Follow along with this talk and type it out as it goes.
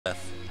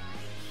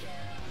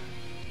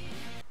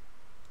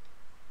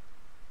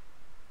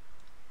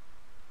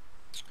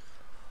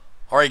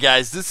Alright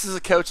guys, this is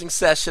a coaching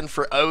session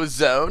for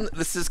oZown.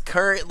 This is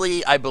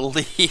currently, I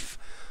believe,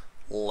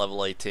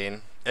 level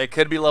 18. It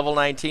could be level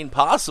 19,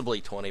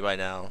 possibly 20 by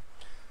now.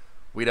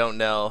 We don't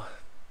know.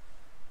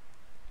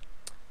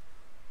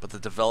 But the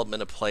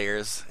development of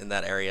players in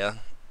that area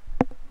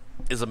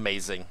is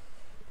amazing.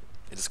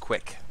 It is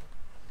quick.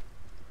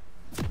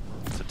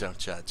 So don't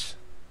judge.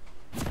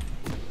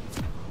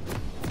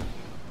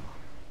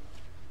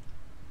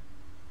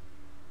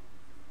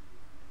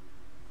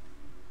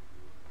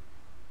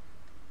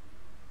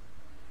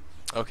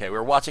 Okay,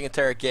 we're watching a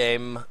Taric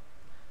game.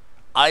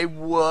 I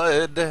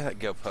would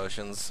go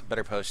potions,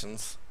 better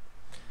potions.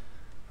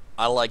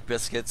 I like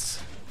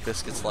biscuits.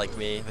 Biscuits like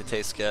me, they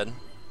taste good.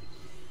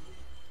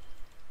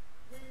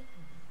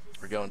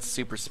 We're going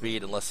super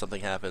speed unless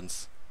something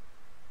happens.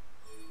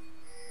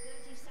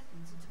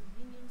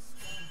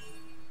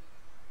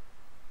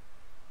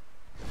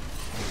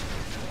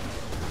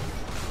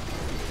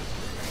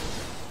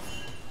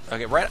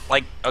 Okay, right,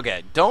 like,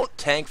 okay, don't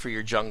tank for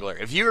your jungler.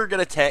 If you are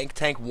gonna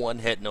tank one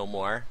hit, no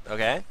more,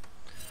 okay?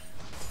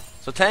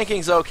 So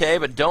tanking's okay,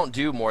 but don't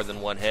do more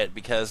than one hit,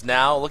 because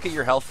now, look at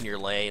your health in your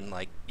lane.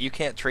 Like, you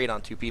can't trade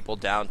on two people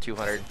down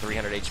 200,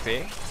 300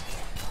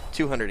 HP.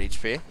 200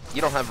 HP.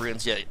 You don't have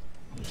runes yet.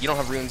 You don't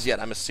have runes yet,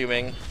 I'm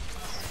assuming.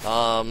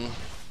 Yeah,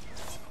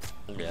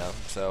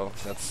 so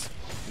that's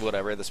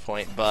whatever at this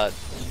point, but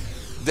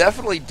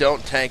definitely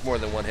don't tank more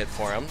than one hit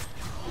for him.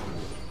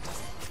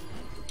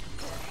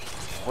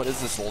 What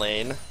is this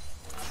lane?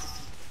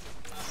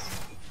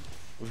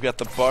 We've got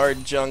the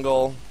Bard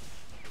jungle,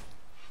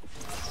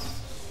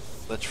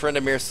 the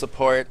Tryndamere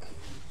support.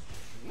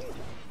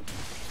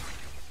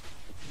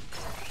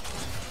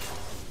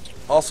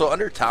 Also,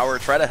 under tower,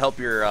 try to help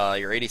your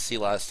ADC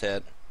last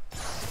hit.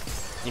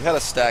 You had a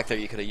stack there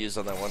you could have used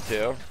on that one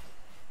too.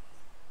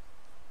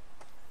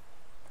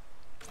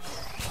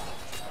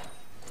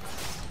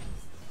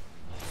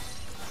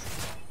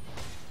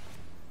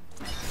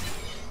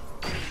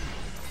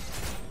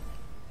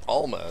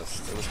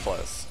 Almost. It was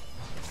close.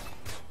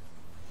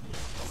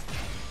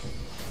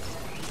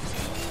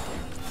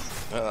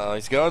 Uh-oh,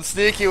 he's going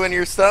sneaky when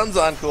your stun's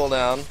on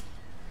cooldown.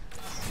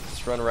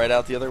 Just run right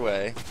out the other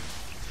way.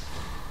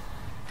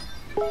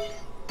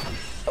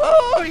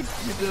 Oh,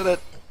 you did it.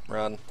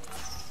 Run.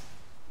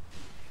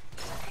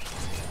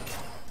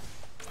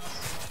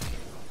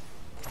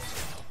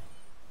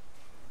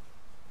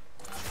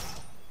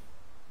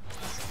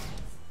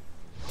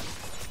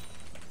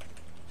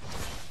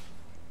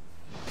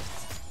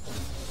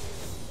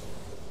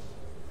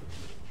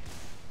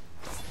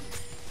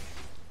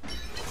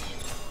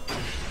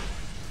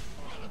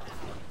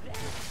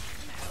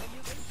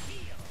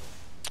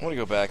 I want to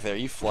go back there.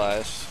 You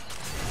flash.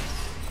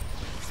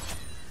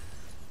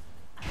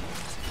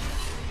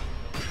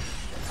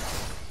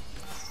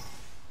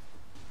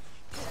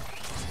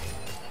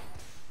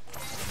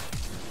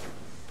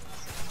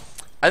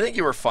 I think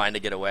you were fine to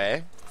get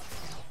away.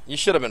 You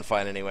should have been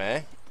fine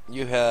anyway.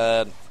 You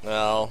had,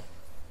 well,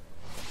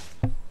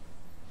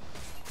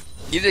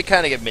 you did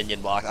kind of get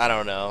minion blocked. I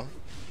don't know.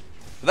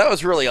 But that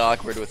was really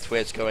awkward with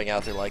Twitch going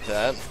out there like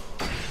that.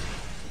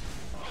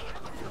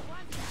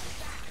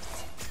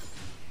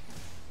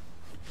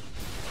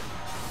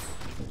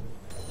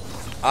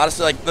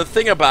 Honestly, like, the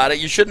thing about it,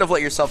 you shouldn't have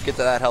let yourself get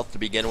to that health to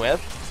begin with.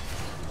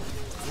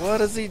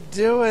 What is he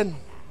doing?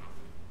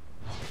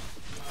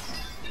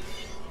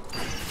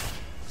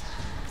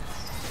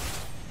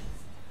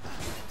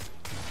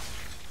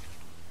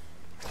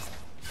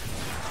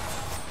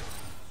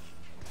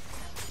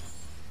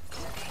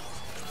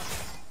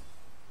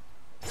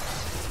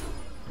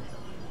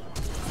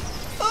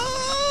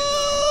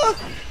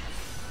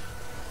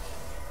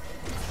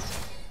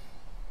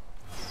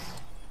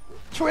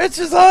 Twitch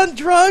is on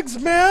drugs,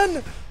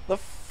 man! The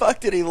fuck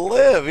did he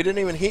live? He didn't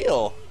even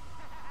heal.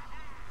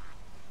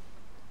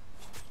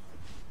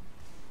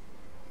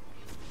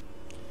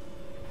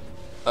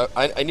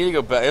 I need to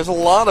go back. There's a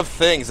lot of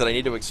things that I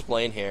need to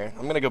explain here.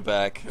 I'm gonna go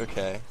back.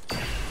 Okay.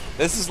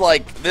 This is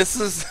like, this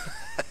is...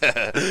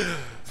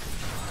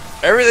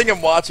 Everything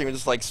I'm watching, I'm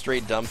just like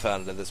straight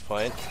dumbfounded at this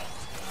point.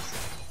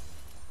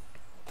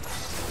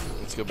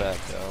 Let's go back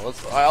though.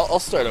 I'll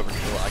start over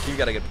here. Lock. You've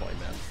got a good point,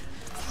 man.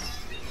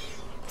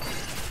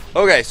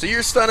 Okay, so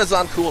your stun is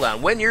on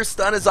cooldown. When your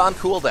stun is on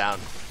cooldown,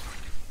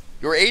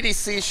 your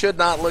ADC should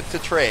not look to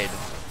trade.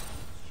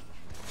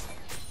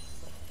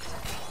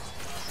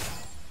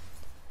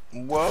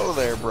 Whoa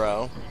there,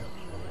 bro.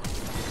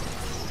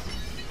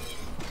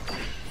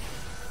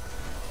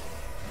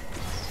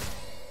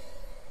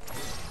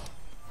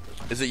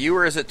 Is it you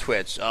or is it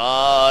Twitch?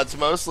 It's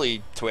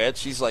mostly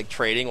Twitch. He's like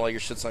trading while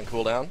your shit's on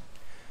cooldown.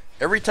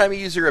 Every time you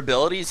use your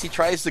abilities, he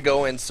tries to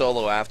go in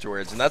solo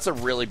afterwards, and that's a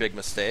really big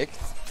mistake.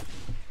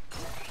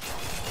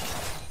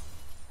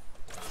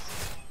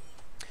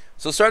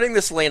 So starting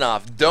this lane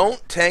off,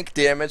 don't tank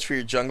damage for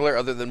your jungler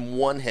other than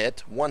one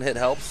hit. One hit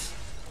helps.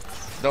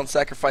 Don't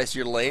sacrifice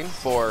your lane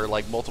for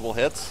like multiple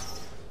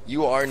hits.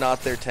 You are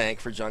not their tank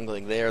for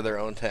jungling. They are their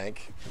own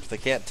tank. If they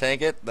can't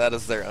tank it, that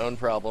is their own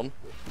problem.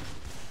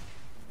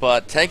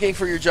 But tanking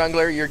for your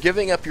jungler, you're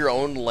giving up your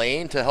own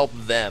lane to help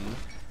them,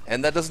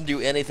 and that doesn't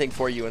do anything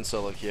for you in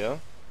solo queue.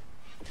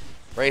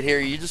 Right here,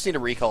 you just need a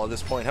recall at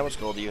this point. How much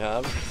gold do you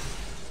have?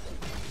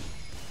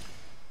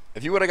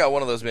 If you would have got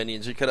one of those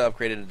minions, you could have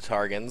upgraded to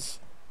Targans.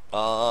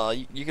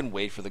 You can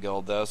wait for the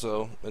gold though,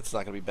 so it's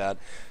not going to be bad.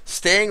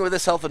 Staying with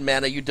this health and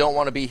mana, you don't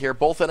want to be here.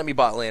 Both enemy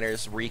bot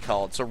laners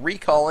recalled. So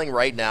recalling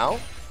right now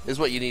is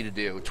what you need to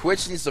do.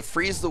 Twitch needs to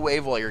freeze the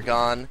wave while you're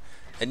gone,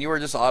 and you are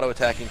just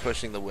auto-attacking,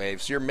 pushing the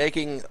wave. So you're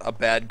making a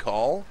bad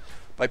call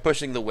by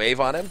pushing the wave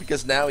on him,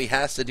 because now he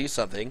has to do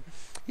something.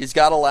 He's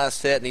got a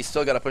last hit, and he's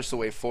still got to push the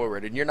wave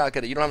forward, and you don't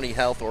have any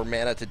health or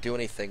mana to do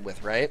anything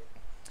with, right?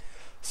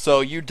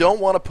 So you don't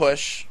want to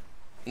push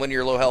when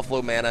you're low health,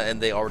 low mana,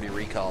 and they already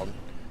recalled.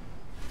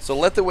 So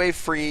let the wave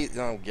free.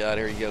 Oh god,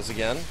 here he goes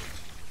again.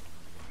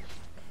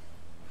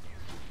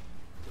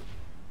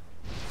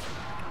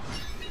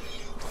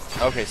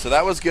 Okay, so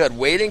that was good.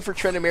 Waiting for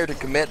Tryndamere to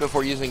commit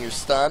before using your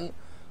stun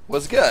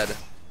was good.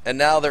 And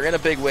now they're in a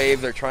big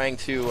wave. They're trying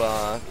to,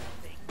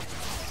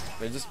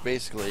 they're just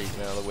basically,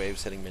 the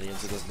wave's hitting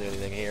minions. It doesn't do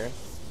anything here.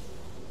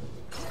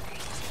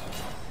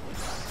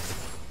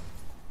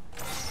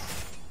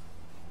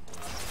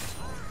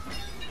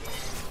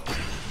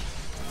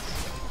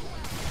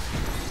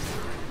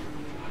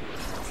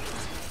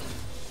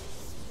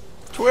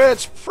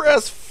 Twitch,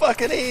 press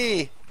fucking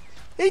E!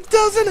 He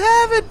doesn't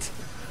have it!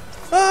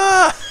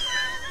 Ah!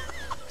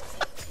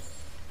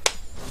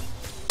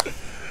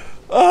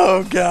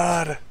 Oh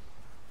god.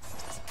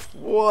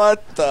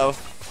 What the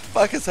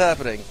fuck is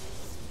happening?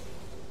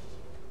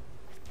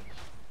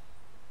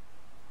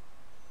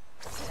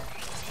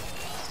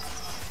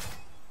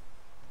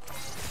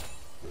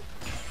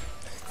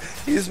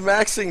 He's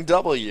maxing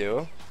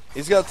W.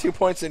 He's got 2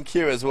 points in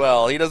Q as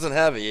well. He doesn't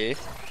have E.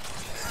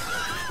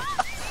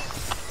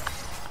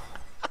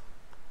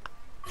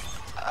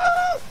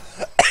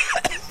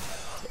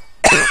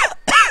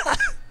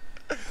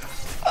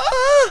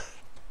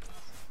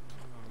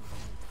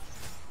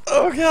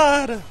 Oh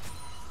god!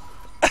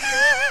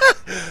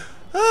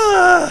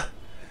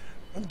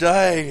 I'm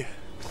dying.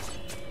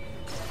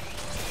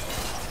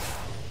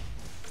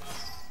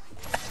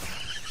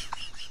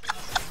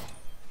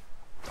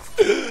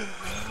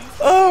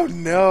 Oh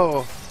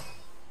no!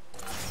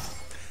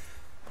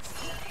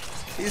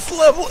 He's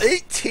level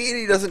 18,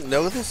 he doesn't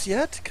know this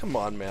yet? Come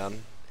on,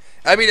 man.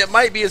 I mean, it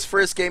might be his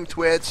first game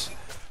Twitch,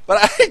 but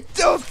I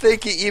don't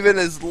think he even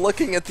is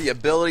looking at the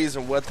abilities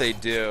and what they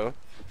do.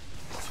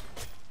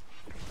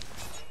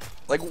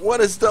 Like, what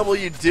does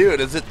W do?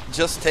 Does it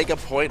just take a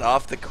point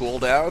off the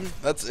cooldown?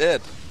 That's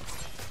it.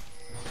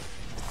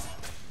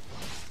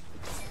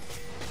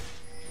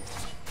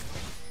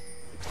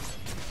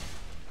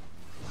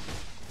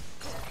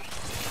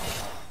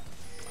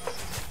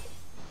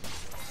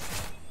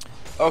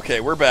 Okay,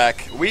 we're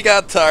back. We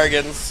got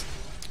Targans.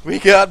 We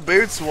got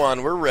Boots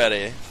 1. We're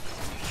ready.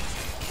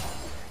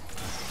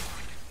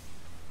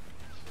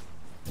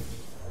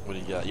 What do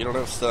you got? You don't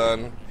have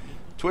stun.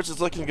 Twitch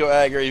is looking to go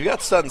aggro. You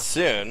got stun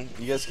soon.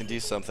 You guys can do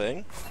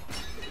something.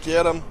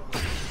 Get him.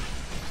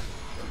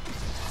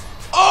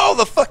 Oh,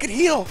 the fucking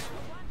heal.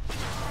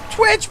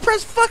 Twitch,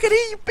 press fucking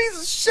E, you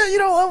piece of shit. You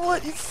don't level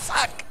it. You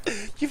suck.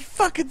 You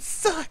fucking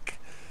suck.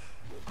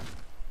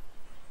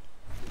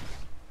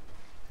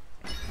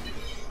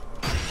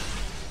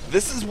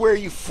 This is where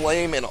you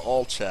flame in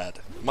all chat.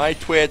 My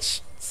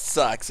Twitch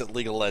sucks at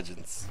League of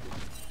Legends.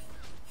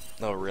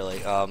 No, really.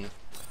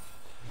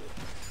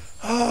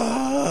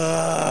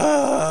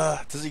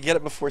 Does he get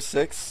it before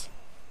 6?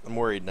 I'm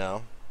worried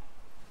now.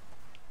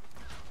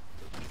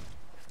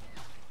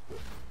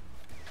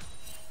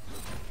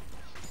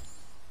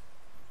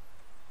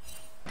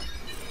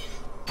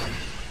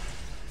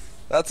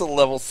 That's a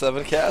level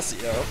 7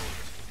 Cassio.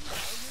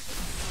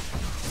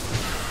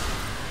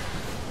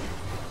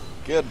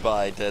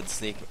 Goodbye, dead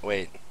sneak.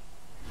 Wait.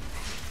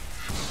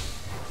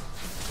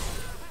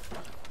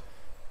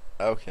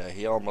 Okay,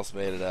 he almost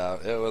made it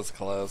out. It was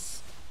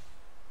close.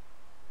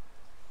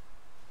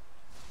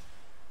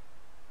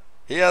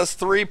 He has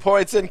 3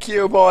 points in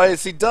Q,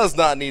 boys. He does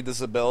not need this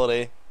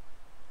ability.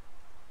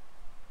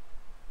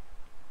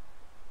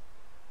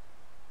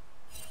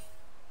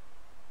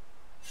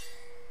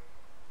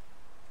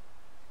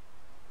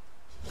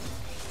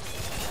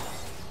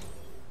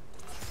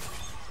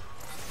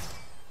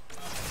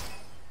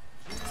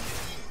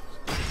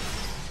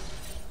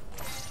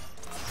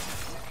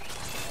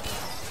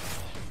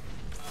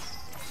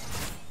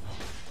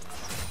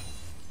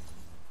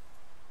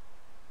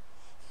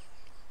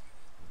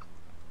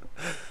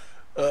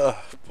 Oh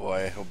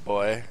boy, oh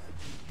boy.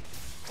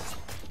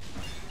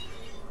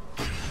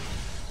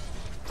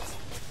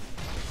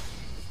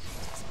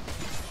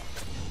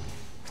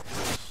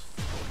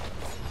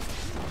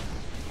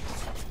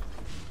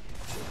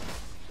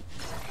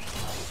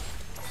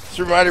 Just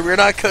a reminder, we're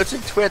not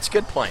coaching Twitch.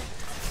 Good point.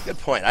 Good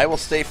point. I will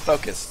stay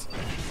focused.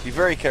 Be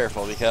very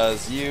careful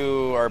because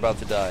you are about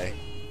to die.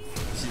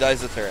 She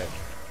dies of Taric.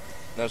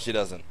 No, she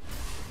doesn't.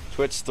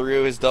 Twitch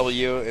threw his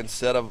W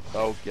instead of...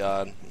 Oh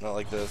god, not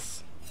like this.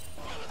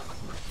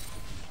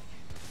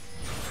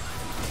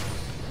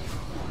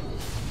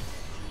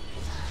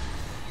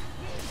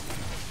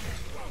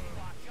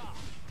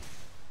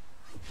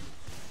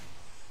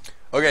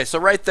 Okay, so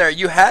right there,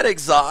 you had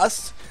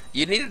exhaust.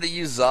 You needed to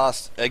use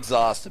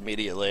exhaust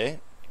immediately.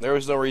 There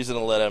was no reason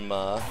to let him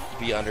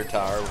be under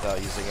tower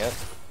without using it.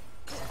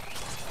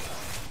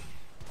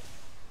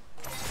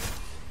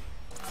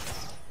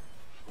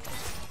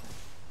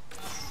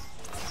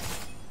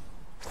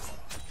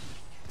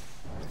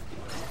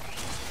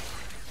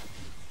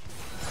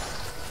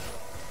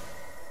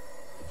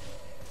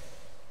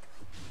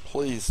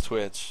 Please,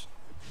 Twitch.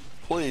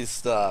 Please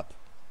stop.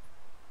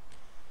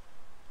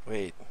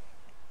 Wait.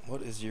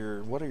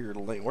 What are your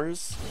link?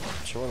 Where's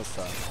show us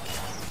stuff?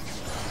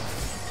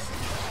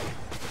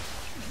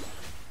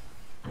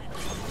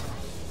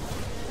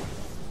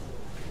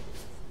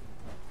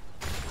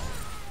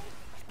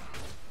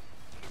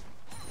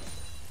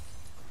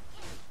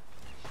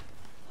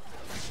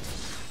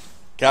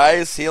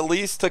 Guys, he at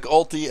least took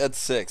ulti at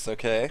 6,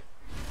 okay?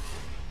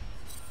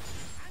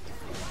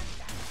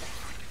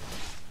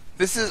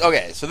 This is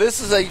okay, so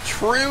this is a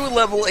true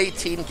level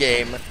 18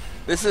 game.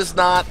 This is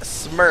not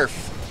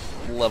Smurf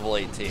level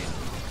 18.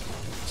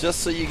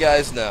 Just so you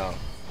guys know.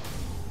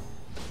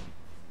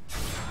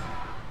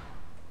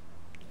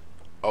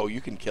 Oh, you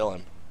can kill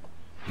him.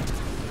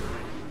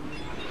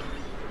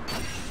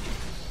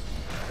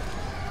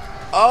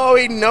 Oh,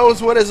 he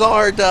knows what his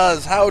R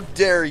does. How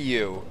dare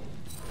you?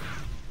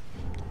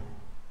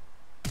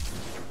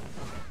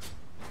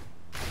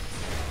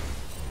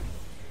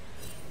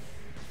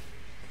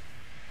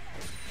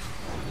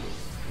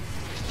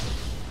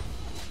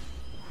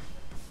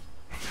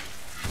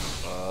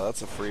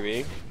 That's a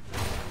freebie.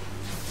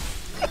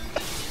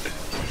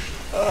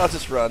 Oh,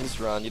 just run, just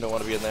run. You don't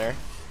want to be in there.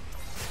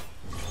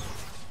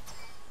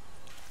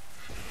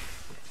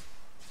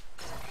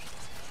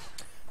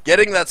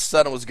 Getting that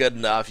stun was good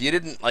enough. You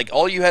didn't, like,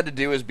 all you had to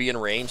do was be in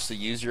range to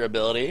use your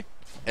ability,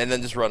 and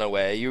then just run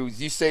away. You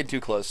stayed too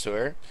close to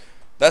her.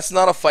 That's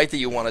not a fight that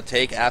you want to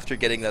take after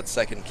getting that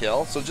second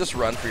kill, so just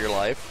run for your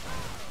life.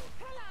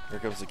 Here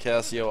comes the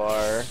Casio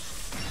R.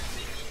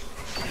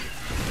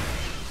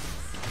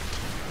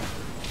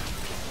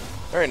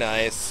 Very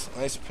nice.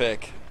 Nice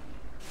pick.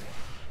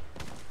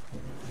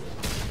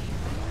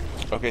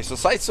 Okay, so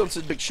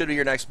Sightstone should be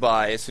your next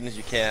buy as soon as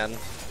you can.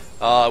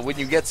 When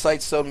you get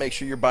Sightstone, make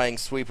sure you're buying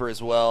Sweeper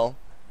as well.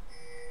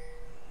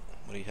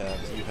 What do you have?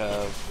 You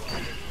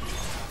have...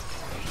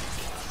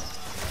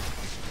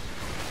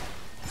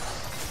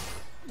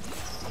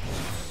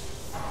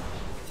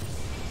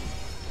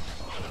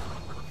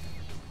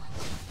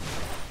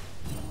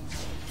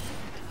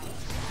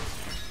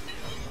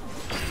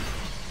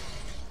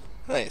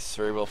 Nice,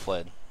 very well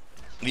played.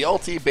 The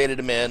ulti baited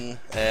him in,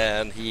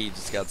 and he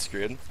just got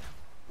screwed.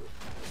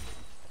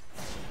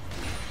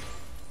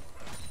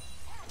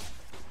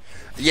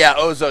 Yeah,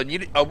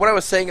 oZown, what I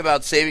was saying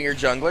about saving your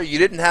jungler, you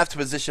didn't have to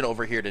position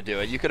over here to do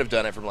it. You could have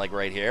done it from, like,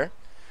 right here.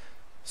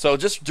 So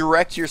just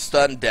direct your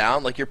stun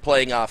down, like you're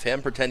playing off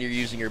him. Pretend you're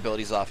using your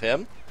abilities off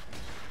him.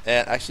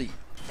 And actually,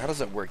 how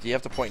does it work? Do you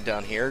have to point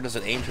down here? Or does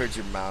it aim towards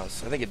your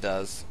mouse? I think it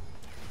does.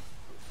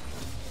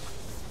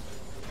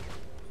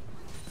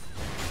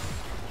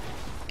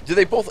 Do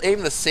they both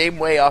aim the same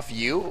way off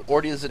you,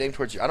 or does it aim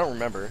towards you? I don't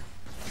remember.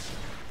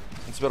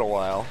 It's been a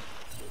while.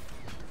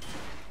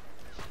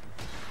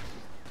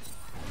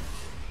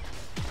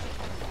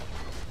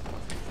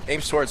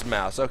 Aims towards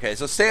mouse. Okay,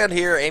 so stand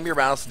here, aim your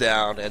mouse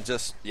down, and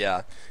just,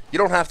 yeah. You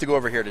don't have to go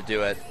over here to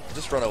do it.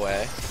 Just run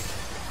away.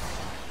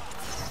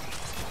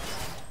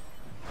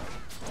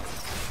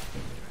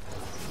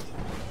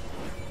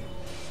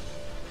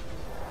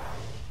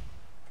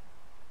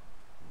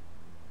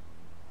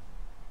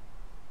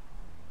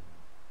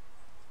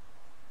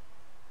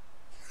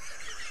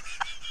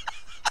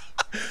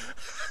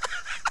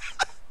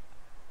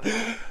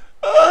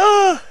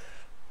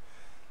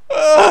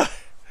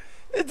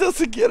 It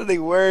doesn't get any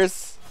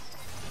worse.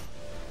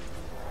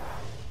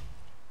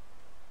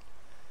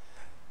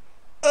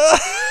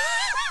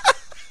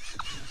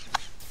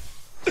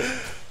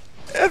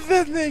 And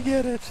then they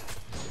get it.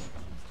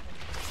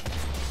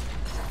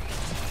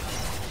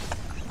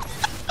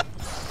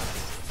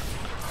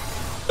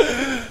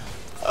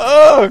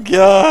 Oh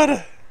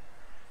God.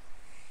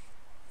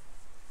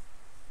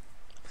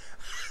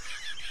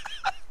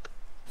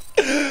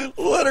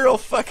 Literal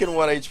fucking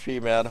 1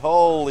 HP, man.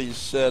 Holy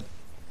shit.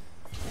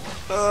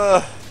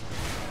 Oh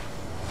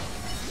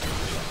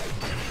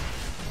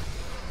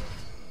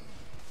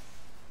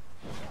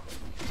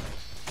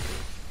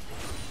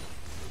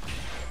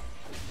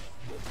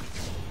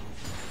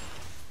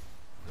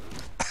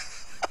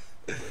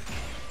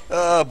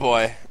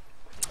boy.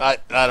 I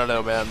don't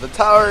know, man. The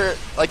tower,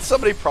 like,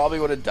 somebody probably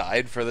would have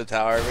died for the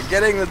tower, but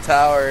getting the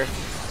tower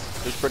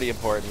is pretty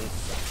important.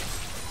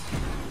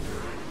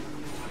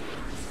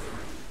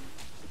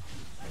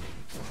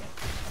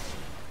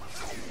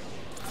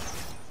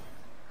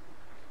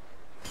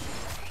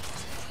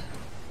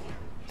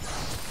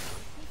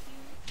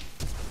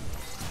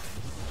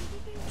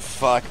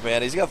 Fuck,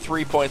 man. He's got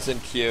 3 points in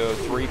Q,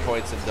 3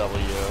 points in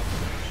W.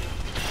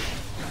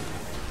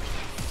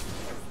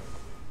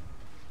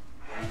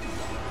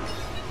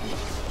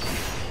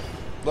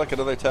 Look,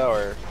 another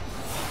tower.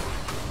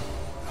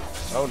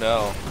 Oh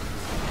no.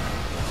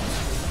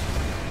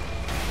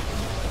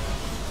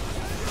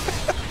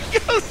 He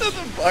goes to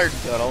the Bard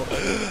tunnel.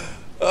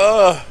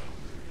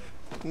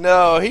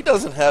 No, he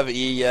doesn't have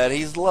E yet.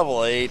 He's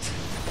level 8.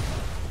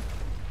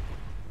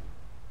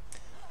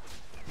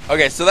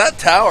 Okay, so that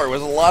tower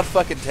was a lot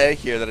fucking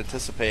tankier than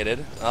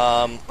anticipated.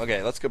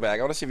 Okay, let's go back.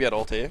 I want to see if you had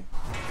ulti.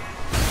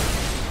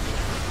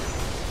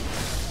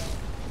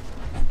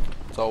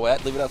 It's all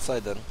wet. Leave it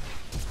outside then.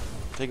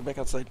 Take it back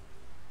outside.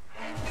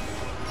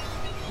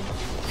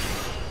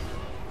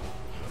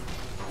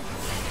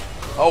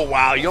 Oh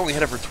wow, you only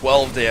hit it for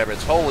 12 damage.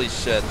 Holy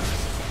shit.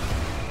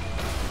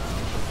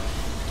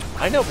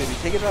 I know, baby.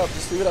 Take it out.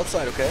 Just leave it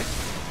outside, okay?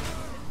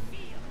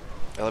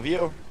 I love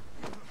you.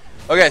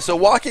 Okay, so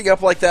walking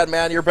up like that,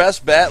 man, your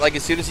best bet, like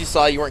as soon as you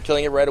saw you weren't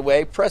killing it right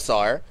away, press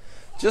R.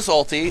 Just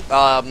ulti.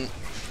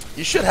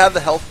 You should have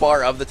the health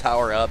bar of the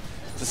tower up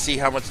to see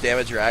how much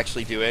damage you're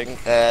actually doing.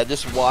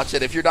 Just watch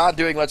it. If you're not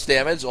doing much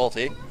damage,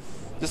 ulti.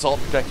 Just ult,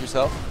 protect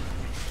yourself.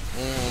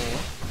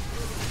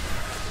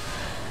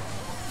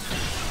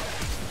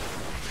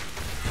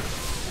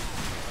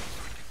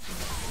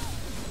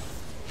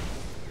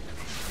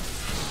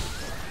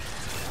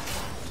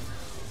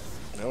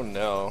 Oh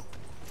no.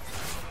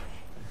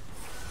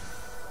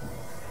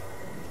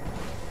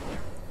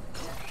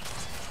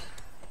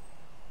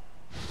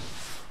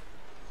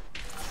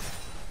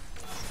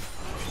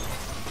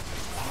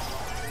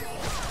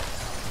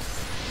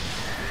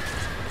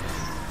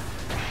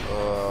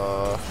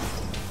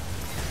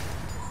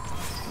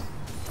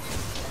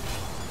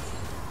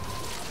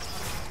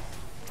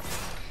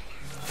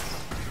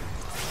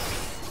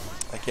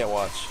 I can't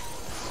watch.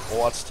 We'll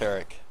watch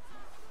Taric.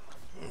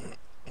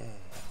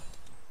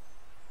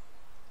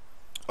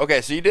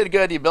 Okay, so you did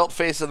good. You built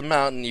face of the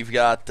mountain. You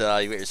got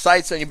your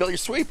sights and you built your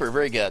sweeper.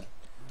 Very good.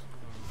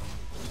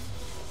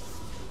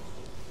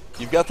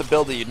 You've got the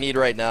build that you need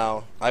right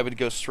now. I would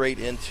go straight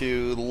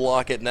into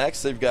Locket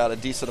next. They've got a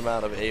decent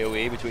amount of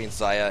AoE between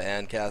Xayah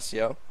and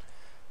Cassio.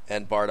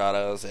 And Bard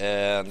autos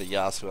and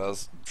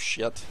Yasuo's.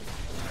 Shit.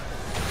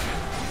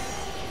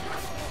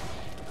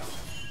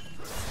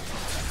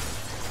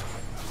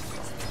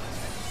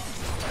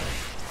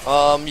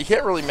 You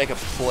can't really make a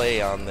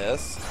play on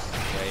this.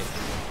 Wait.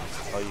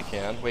 Oh, you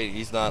can? Wait,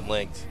 he's not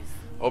linked.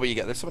 Oh, but you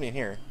got... There's somebody in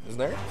here. Isn't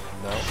there?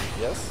 No.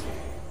 Yes?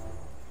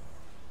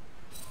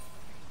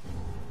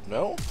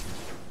 No?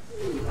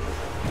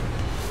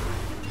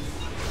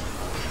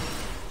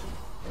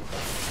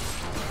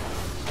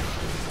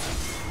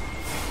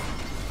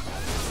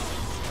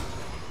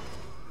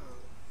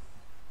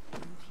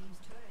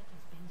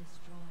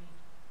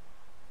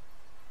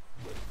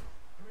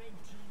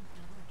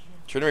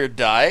 Trinamir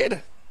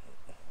died?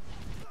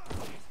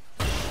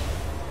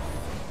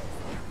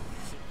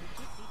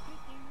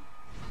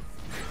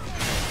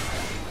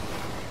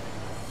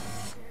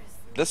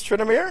 This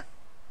Trinamir?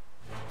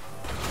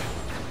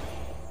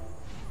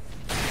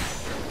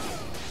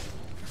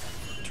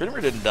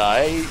 Trinamir didn't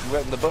die, he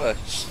went in the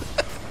bush.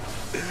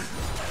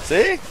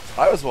 See?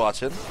 I was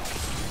watching.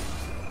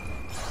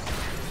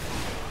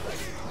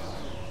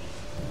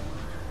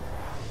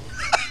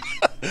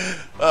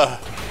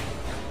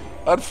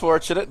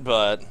 Unfortunate,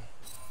 but...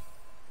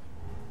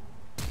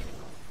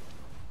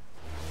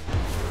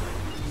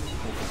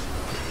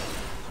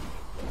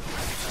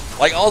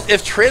 Like,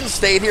 if Trin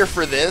stayed here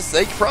for this,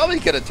 they probably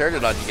could have turned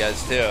it on you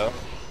guys, too.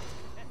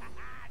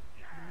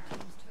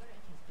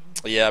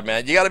 Yeah,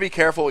 man, you gotta be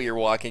careful what you're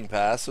walking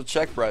past, so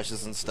check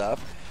brushes and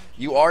stuff.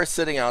 You are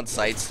sitting on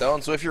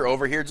Sightstone, so if you're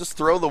over here, just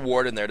throw the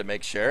ward in there to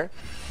make sure.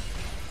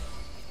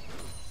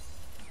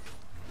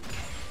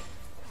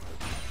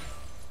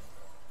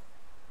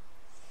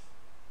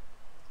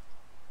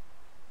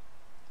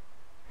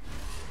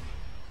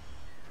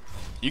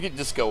 You could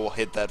just go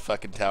hit that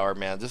fucking tower,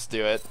 man. Just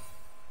do it.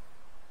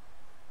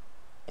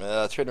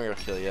 Trinamir will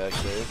kill you,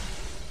 actually.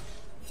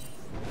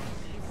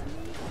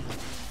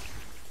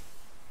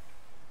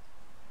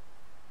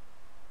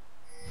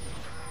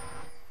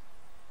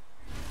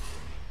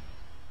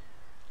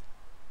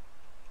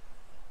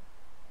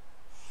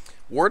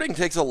 Warding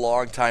takes a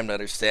long time to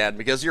understand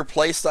because your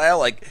playstyle,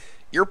 like,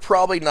 you're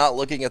probably not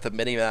looking at the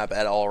minimap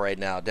at all right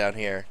now down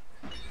here.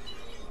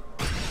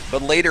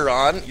 But later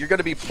on, you're going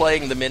to be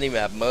playing the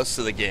minimap most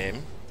of the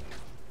game.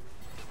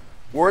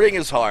 Warding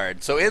is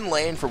hard. So in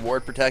lane for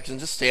ward protection,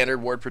 just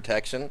standard ward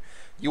protection,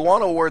 you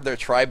want to ward their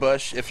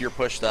tri-bush if you're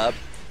pushed up.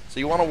 So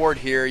you want to ward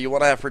here. You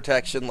want to have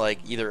protection like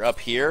either up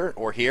here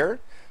or here.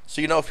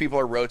 So you know if people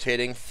are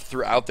rotating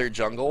throughout their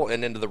jungle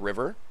and into the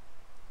river.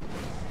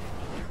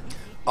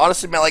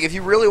 Honestly, man, like if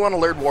you really want to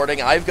learn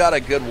warding, I've got a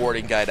good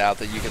warding guide out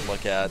that you can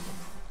look at.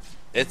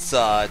 It's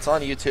on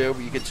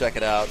YouTube. You can check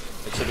it out.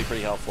 It should be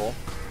pretty helpful.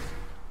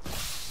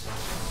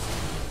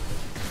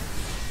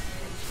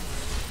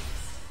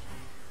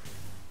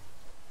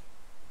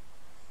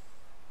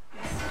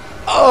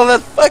 Oh,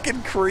 that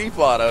fucking creep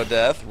auto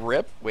death.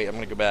 Rip. Wait, I'm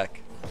gonna go back.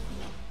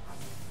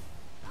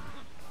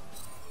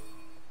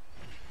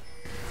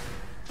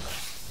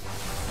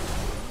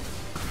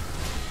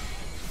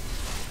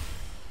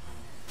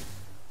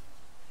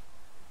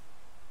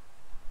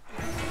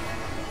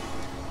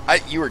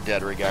 You were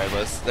dead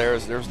regardless.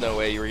 There's no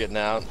way you were getting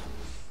out.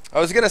 I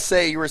was gonna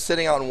say you were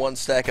sitting on one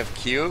stack of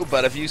Q,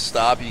 but if you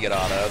stop, you get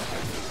autoed.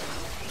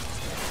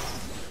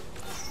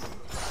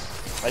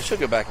 I should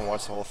go back and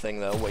watch the whole thing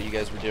though, what you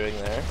guys were doing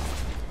there.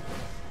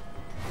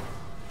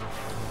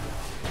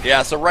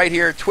 Yeah, so right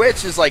here,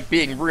 Twitch is like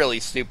being really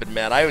stupid,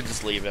 man. I would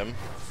just leave him.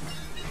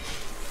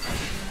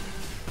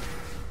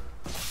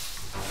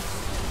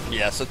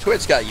 Yeah, so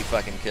Twitch got you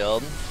fucking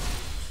killed.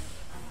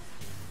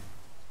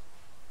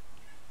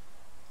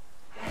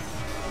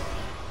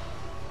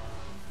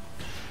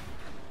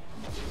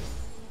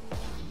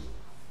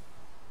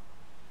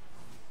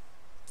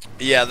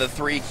 Yeah, the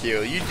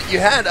 3Q. You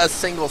had a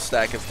single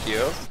stack of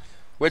Q,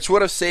 which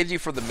would have saved you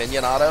from the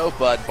minion auto,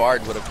 but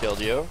Bard would have killed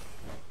you.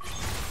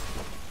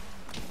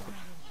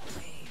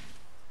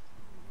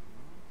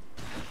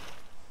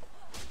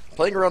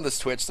 Playing around this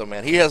Twitch though,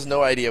 man, he has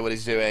no idea what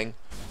he's doing.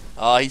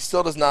 He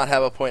still does not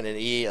have a point in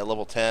E at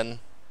level 10.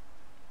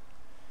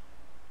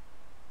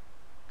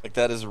 Like,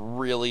 that is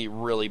really,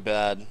 really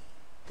bad.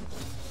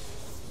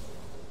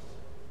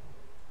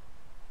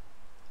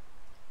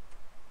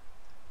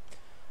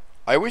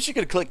 I wish you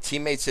could click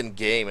teammates in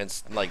game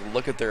and like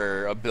look at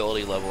their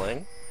ability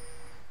leveling.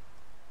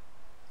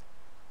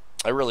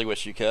 I really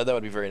wish you could. That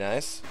would be very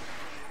nice.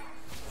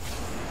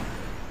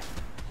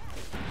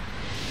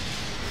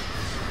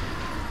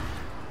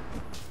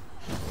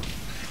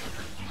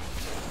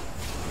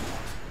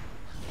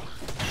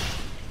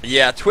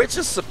 Yeah, Twitch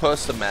is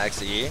supposed to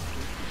max E.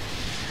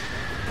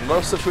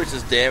 Most of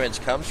Twitch's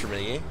damage comes from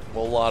E.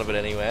 Well, a lot of it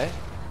anyway.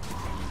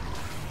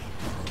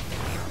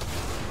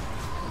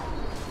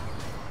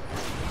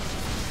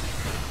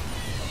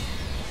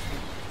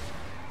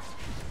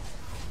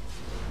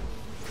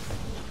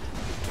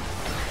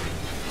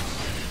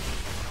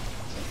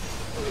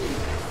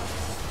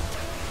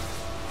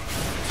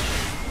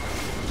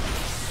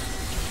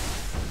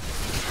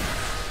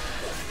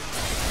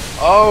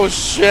 Oh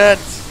shit!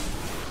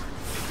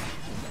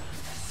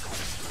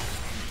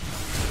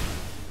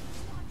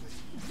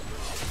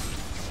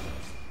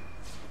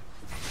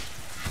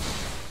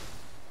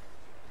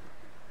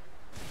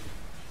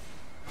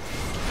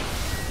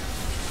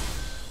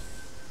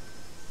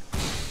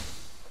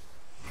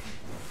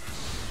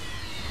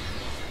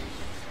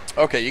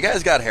 Okay, you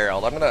guys got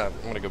Herald. I'm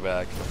gonna go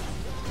back.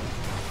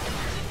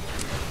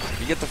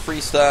 You get the free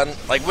stun.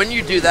 Like when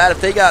you do that, if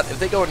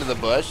they go into the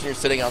bush and you're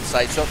sitting on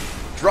site, so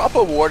drop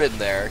a ward in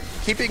there.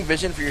 Keeping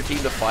vision for your team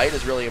to fight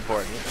is really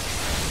important.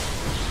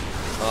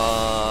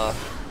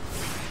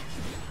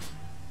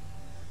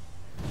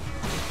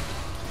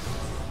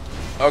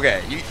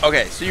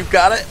 Okay, so you've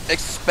got to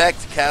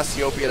expect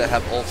Cassiopeia to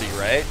have ulti,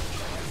 right?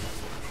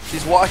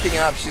 She's walking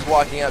up, she's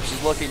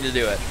looking to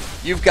do it.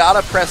 You've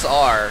got to press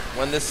R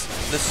when this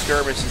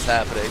skirmish is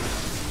happening.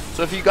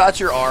 So if you got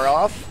your R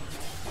off,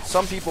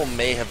 some people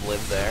may have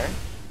lived there.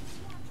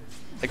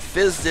 Like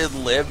Fizz did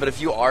live, but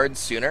if you R'd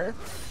sooner,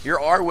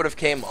 your R would have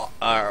came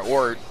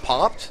or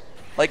popped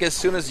like as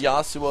soon as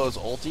Yasuo's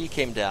ulti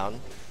came down,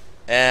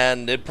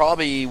 and it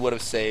probably would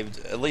have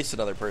saved at least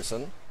another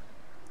person.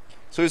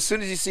 So as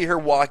soon as you see her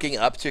walking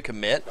up to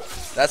commit,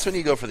 that's when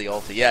you go for the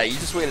ulti. Yeah, you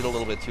just waited a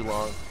little bit too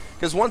long.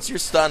 Because once you're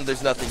stunned,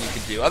 there's nothing you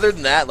can do. Other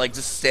than that, like,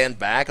 just stand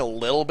back a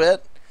little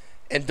bit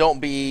and don't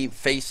be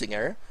facing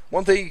her.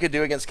 One thing you can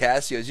do against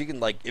Cassio is you can,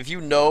 like, if you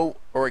know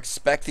or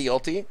expect the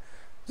ulti,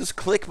 just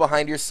click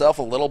behind yourself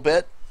a little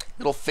bit.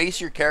 It'll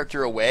face your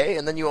character away,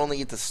 and then you only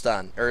get the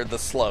stun. Or the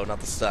slow, not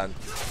the stun.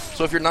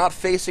 So if you're not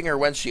facing her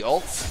when she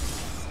ults,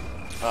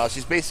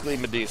 she's basically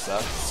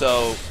Medusa.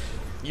 So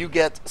you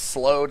get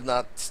slowed,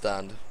 not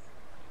stunned.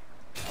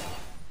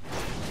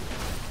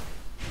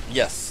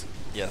 Yes.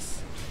 Yes.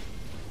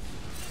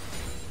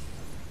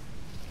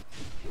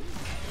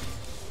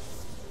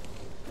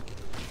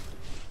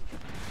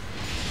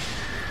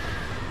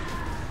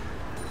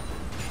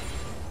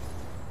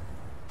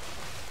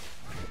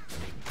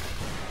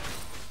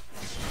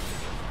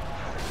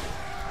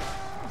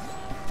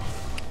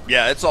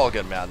 Yeah, it's all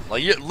good, man.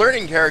 Like,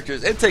 learning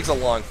characters, it takes a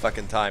long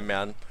fucking time,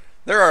 man.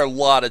 There are a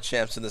lot of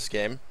champs in this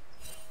game.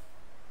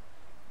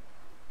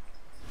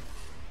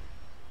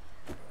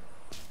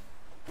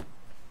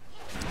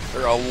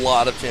 There are a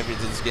lot of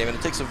champions in this game, and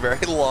it takes a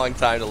very long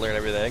time to learn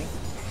everything.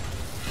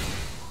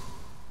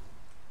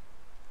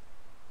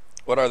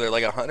 What are there,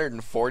 like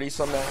 140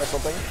 some now or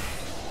something?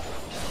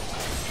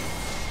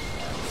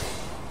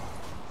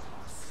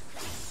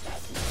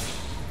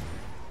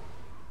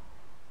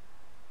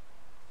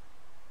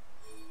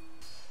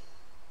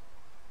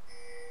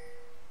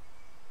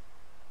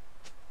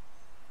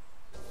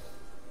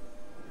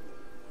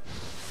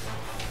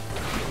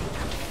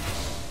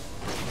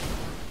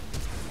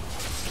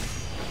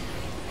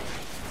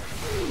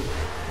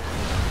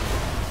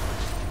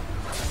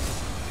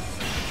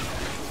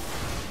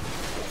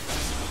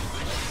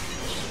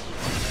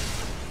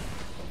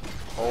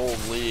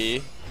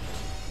 Holy.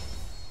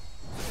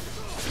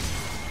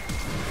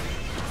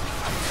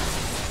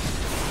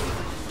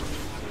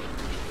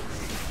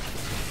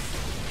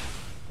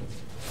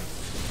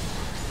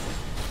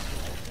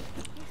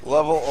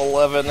 Level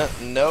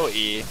 11, no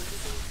E.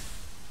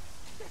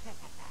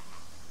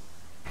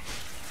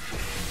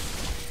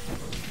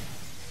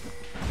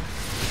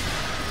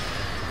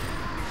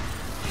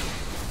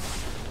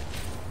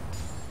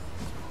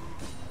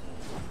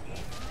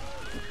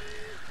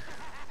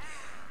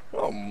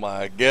 Oh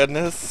my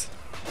goodness.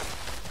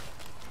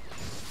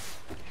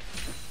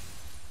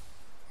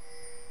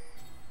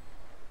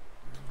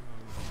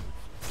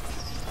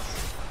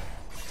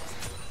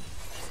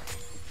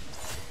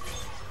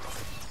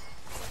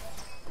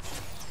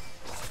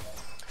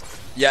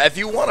 Yeah, if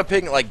you want to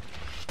ping, like,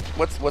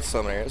 what's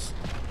summoners?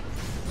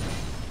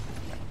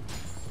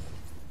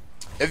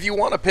 If you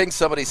want to ping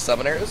somebody's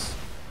summoners,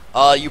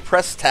 you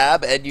press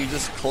tab and you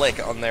just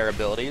click on their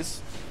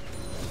abilities.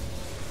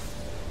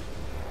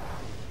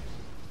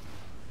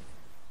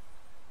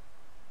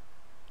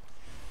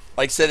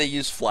 Like, say they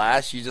use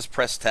flash, you just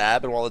press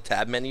tab, and while the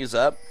tab menu's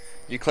up,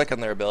 you click on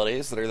their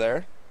abilities that are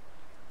there.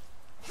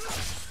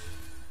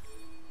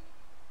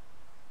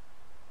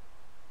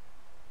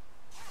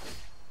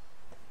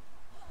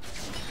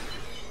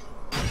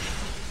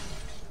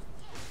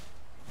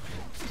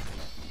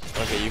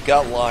 Okay, you've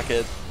got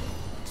Locket.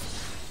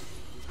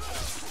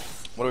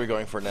 What are we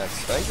going for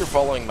next? I think you're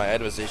following my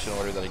advisation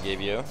order that I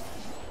gave you.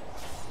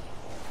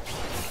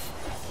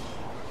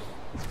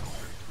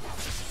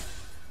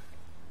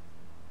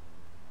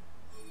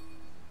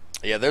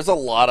 Yeah, there's a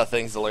lot of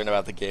things to learn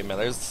about the game, man.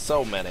 There's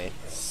so many.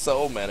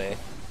 So many.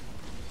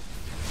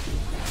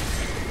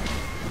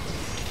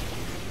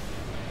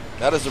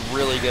 That is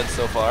really good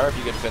so far, if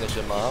you can finish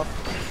him off.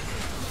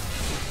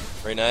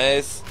 Very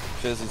nice.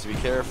 Fizz needs to be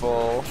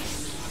careful.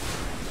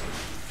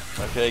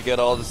 Okay, good.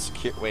 All the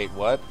secure. Wait,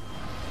 what?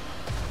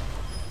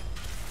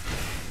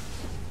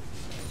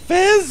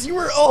 Fizz, you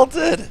were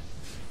ulted!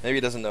 Maybe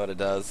he doesn't know what it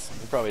does.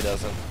 He probably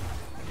doesn't.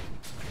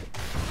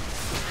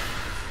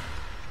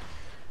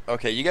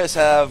 Okay, you guys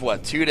have,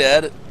 what, 2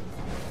 dead?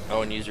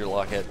 Oh, and use your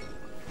Locket.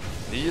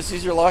 Did you just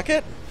use your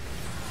Locket?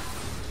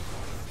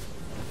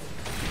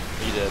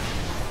 You did.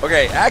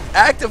 Okay,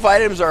 active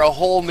items are a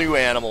whole new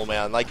animal,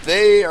 man. Like,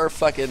 they are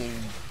fucking...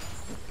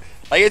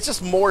 Like, it's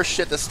just more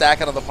shit to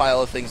stack onto the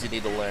pile of things you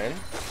need to learn.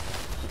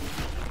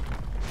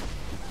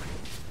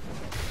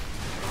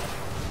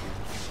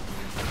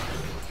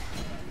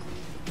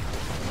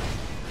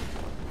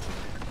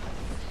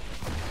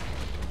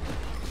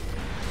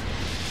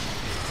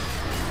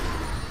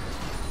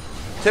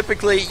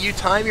 Typically, you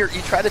try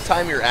to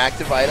time your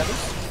active items.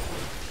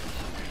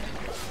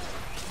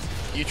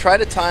 You try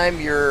to time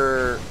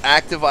your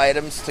active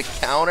items to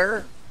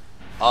counter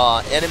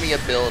enemy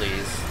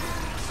abilities.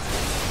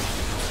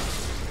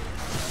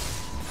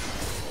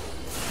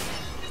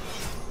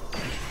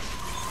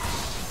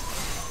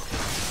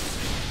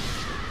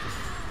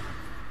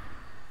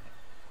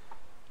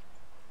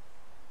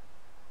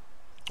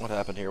 What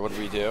happened here? What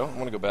did we do? I'm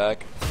gonna go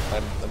back.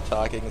 I'm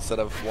talking instead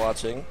of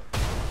watching.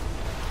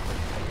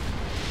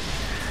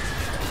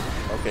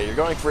 Okay, you're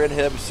going for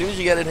inhib. As soon as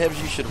you get inhibs,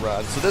 you should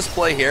run. So this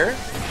play here,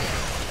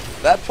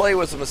 that play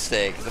was a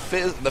mistake.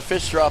 The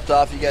fish dropped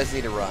off. You guys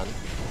need to run.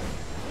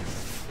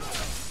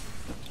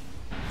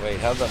 Wait,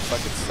 how'd that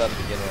fucking stun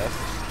begin with?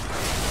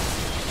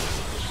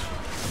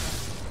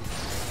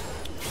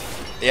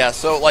 Yeah,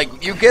 so,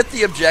 like, you get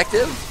the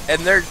objective,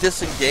 and they're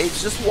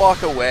disengaged. Just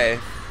walk away.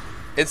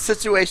 In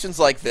situations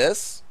like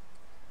this,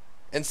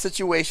 you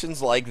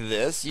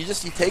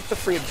take the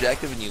free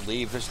objective and you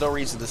leave. There's no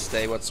reason to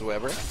stay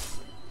whatsoever.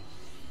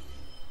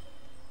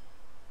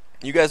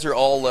 You guys are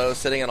all low,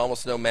 sitting on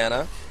almost no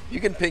mana. You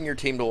can ping your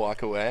team to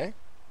walk away.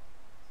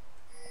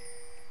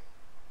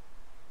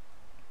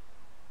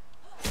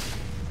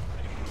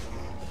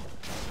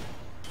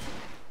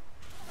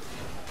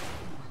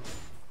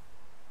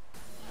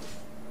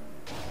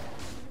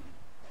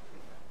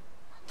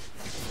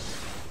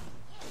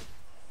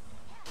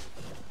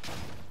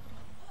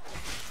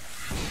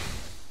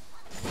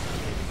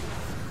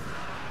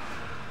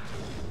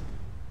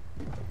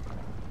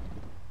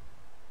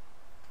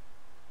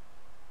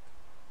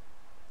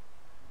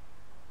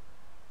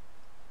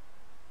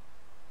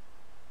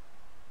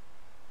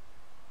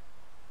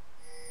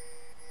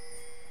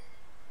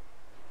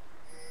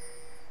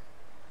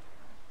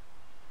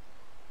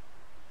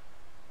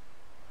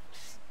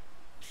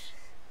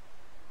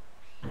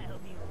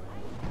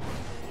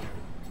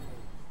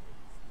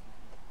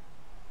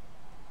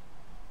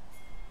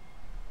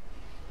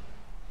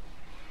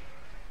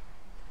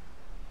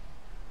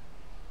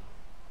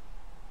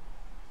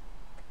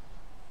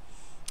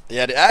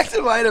 Yeah, the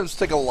active items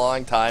took a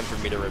long time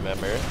for me to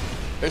remember.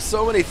 There's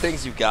so many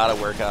things you've got to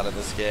work on in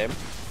this game.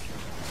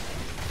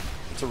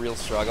 It's a real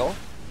struggle.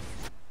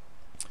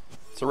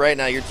 So right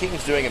now, your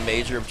team's doing a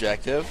major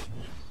objective,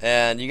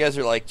 and you guys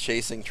are like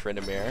chasing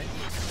Tryndamere.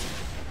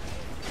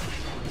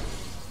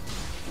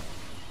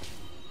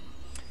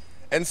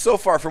 And so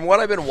far, from what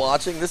I've been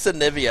watching, this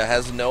Anivia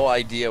has no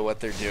idea what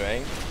they're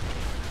doing,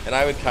 and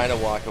I would kind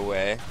of walk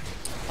away.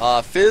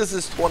 Fizz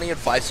is 20 and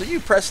 5, so you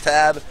press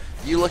tab.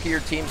 You look at your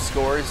team's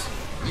scores,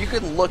 you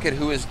can look at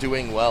who is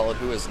doing well and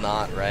who is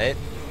not, right?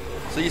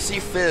 So you see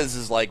Fizz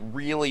is like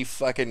really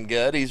fucking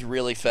good. He's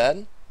really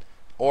fed.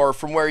 Or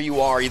from where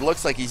you are, he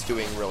looks like he's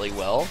doing really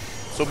well.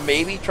 So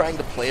maybe trying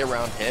to play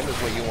around him is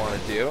what you want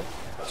to do.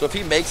 So if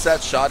he makes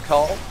that shot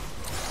call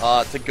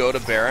to go to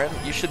Baron,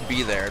 you should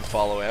be there and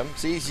follow him.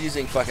 See, he's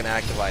using fucking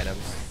active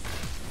items.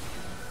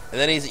 And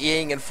then he's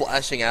Eing and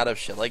flashing out of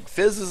shit. Like,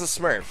 Fizz is a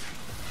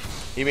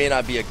smurf. He may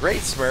not be a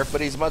great smurf,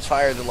 but he's much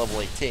higher than level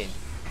 18.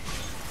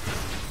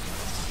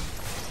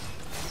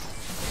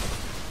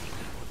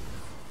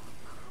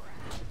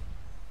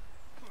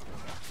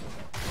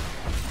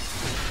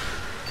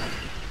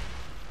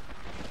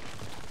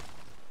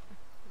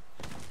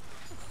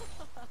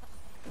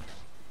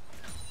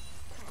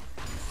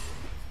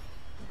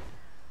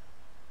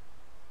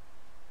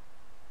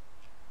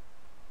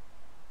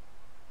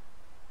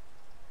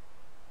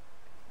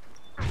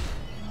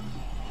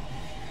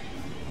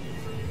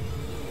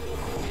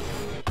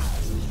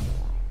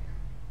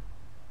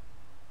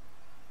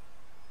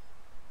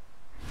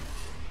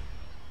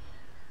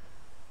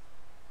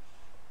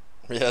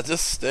 Yeah,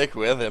 just stick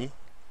with him.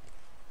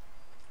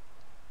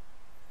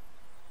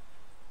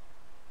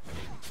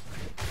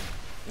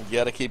 You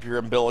gotta keep your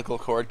umbilical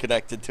cord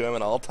connected to him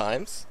at all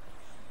times.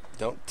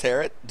 Don't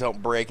tear it,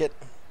 don't break it.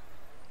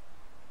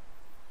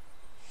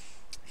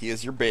 He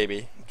is your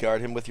baby.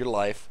 Guard him with your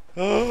life.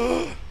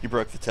 You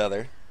broke the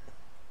tether.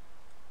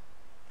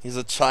 He's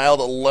a child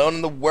alone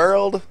in the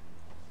world.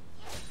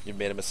 You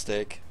made a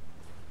mistake.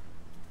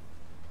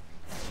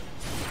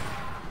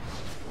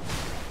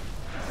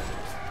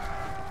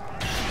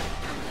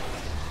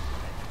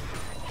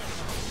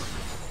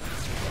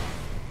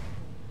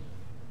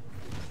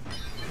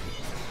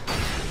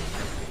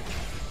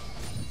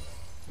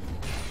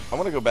 I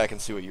want to go back and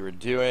see what you were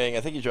doing.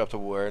 I think you dropped a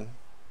ward.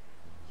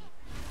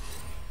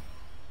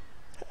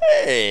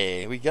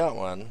 Hey, we got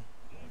one.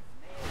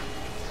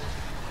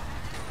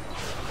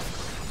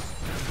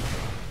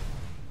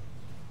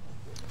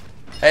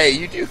 Hey,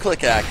 you do click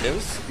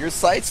actives. Your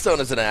Sightstone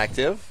isn't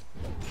active.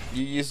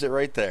 You used it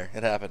right there.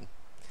 It happened.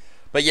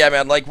 But yeah,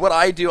 man, like what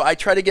I do, I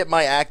try to get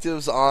my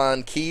actives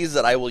on keys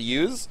that I will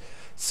use.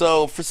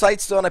 So for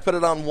Sightstone, I put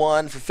it on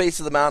 1. For Face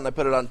of the Mountain, I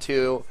put it on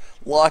 2.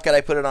 Locket,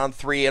 I put it on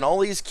 3. And all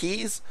these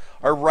keys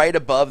are right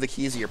above the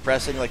keys that you're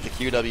pressing, like the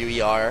Q, W,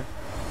 E, R.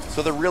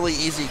 So they're really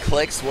easy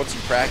clicks once you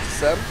practice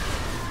them.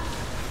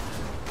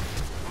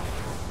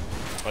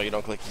 Oh, you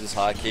don't click this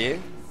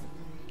hotkey?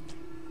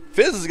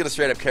 Fizz is going to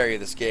straight up carry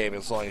this game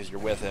as long as you're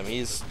with him.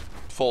 He's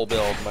full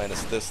build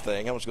minus this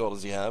thing. How much gold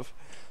does he have?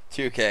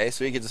 2K,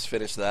 so he can just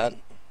finish that.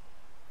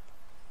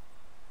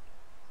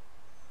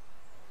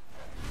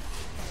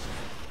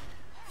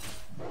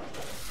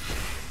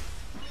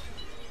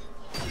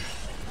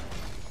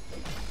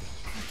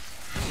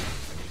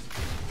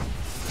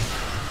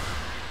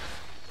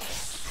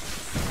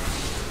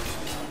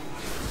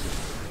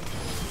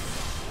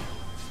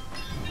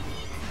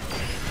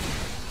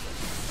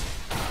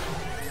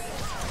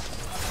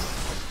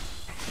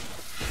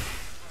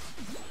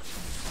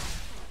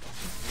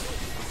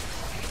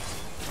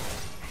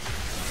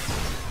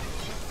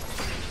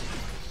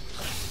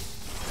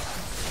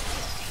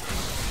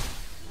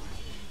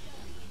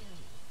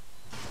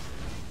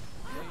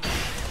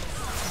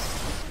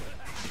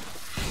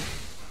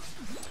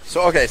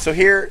 So, okay, so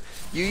here,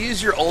 you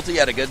use your ulti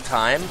at a good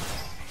time,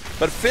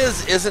 but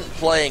Fizz isn't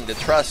playing to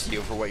trust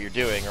you for what you're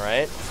doing,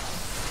 right?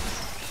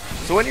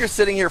 So when you're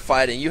sitting here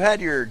fighting, you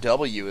had your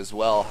W as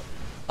well.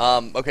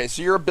 Okay,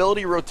 so your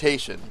ability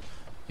rotation,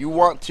 you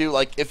want to,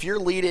 like, if you're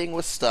leading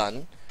with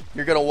stun,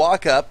 you're going to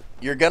walk up,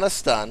 you're going to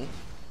stun,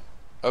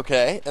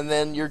 okay, and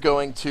then you're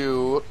going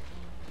to,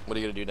 what are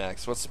you going to do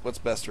next? What's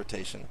best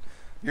rotation?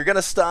 You're going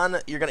to stun,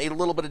 you're going to eat a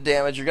little bit of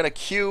damage, you're going to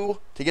Q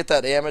to get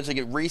that damage,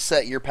 to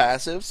reset your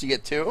passive, so you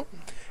get 2.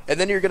 And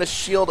then you're going to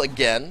shield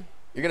again.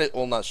 You're going to,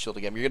 well, not shield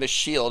again, you're going to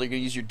shield, you're going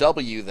to use your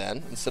W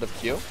then, instead of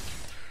Q.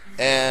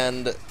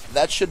 And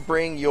that should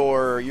bring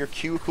your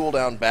Q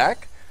cooldown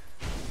back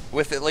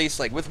with at least,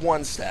 like, with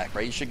 1 stack,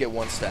 right? You should get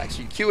 1 stack.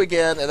 So you Q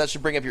again, and that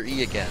should bring up your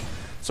E again.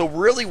 So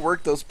really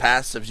work those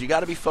passives. You got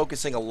to be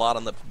focusing a lot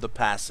on the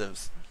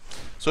passives.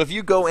 So if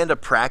you go into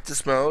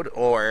practice mode,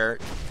 or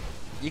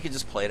you can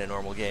just play it in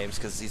normal games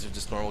because these are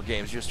just normal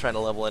games. You're just trying to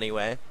level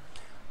anyway.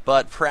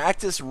 But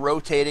practice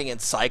rotating and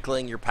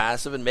cycling your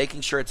passive and making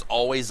sure it's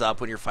always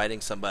up when you're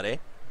fighting somebody.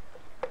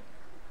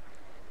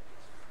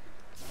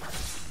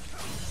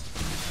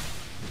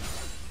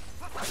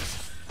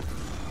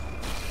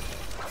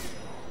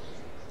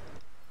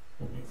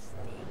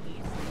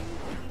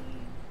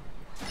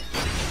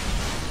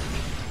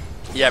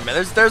 Yeah,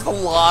 man, there's a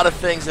lot of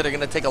things that are going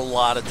to take a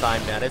lot of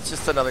time, man. It's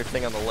just another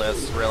thing on the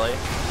list, really.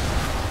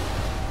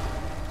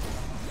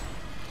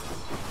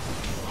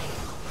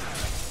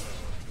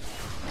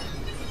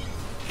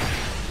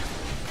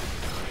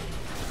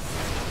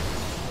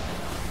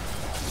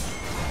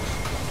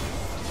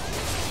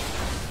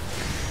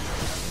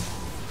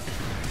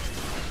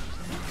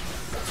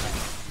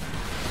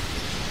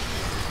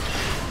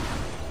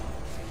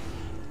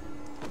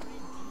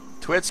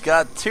 Twitch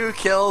got 2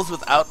 kills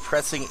without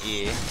pressing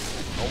E.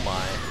 Oh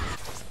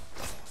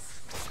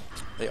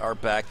my. They are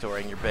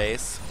backdooring your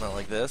base. Not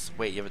like this.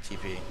 Wait, you have a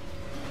TP.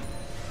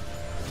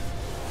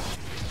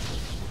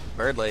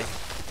 Birdly.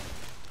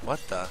 What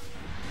the?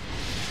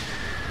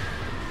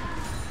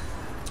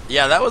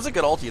 Yeah, that was a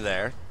good ulti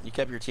there. You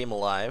kept your team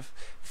alive.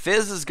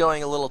 Fizz is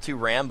going a little too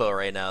Rambo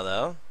right now,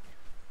 though.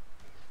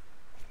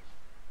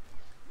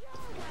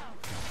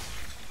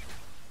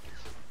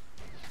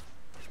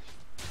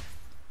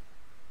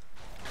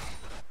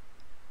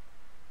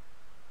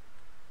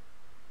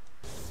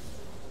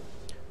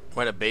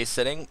 What a base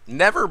sitting?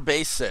 Never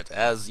base sit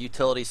as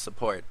utility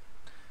support.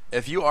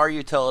 If you are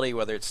utility,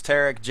 whether it's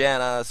Taric,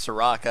 Janna,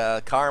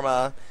 Soraka,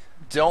 Karma,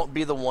 don't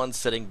be the one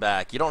sitting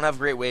back. You don't have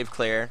great wave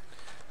clear.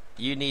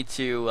 You need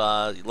to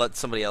let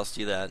somebody else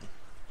do that.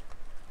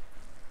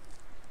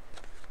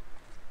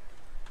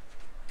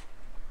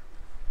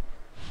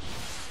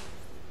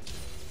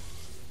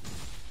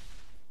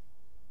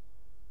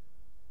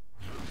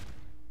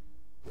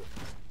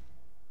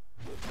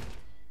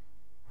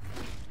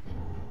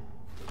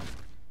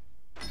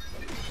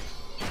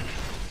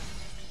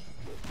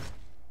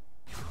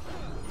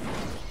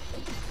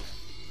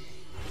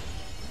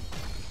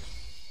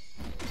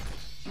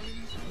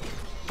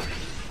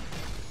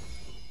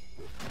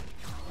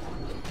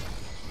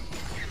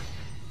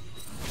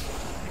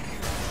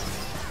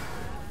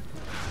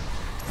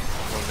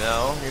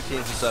 No, your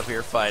team's just up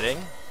here fighting.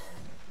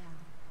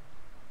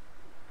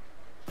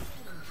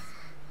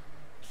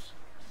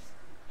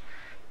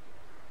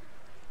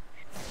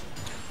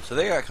 So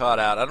they got caught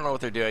out. I don't know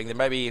what they're doing. They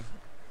might be...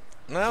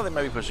 No, they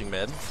might be pushing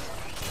mid.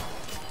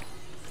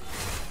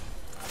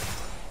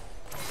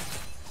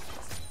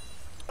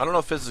 I don't know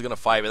if Fizz is going to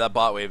fight, but that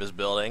bot wave is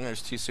building.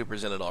 There's 2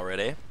 supers in it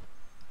already.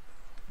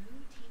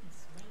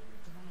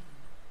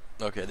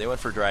 Okay, they went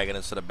for Dragon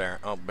instead of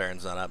Baron. Oh,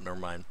 Baron's not up. Never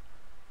mind.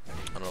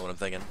 I don't know what I'm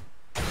thinking.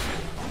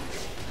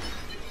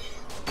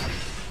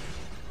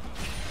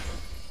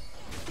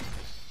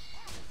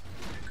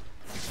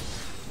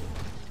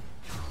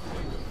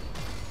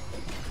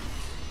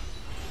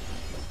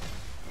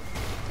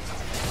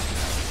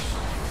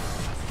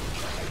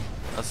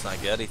 That's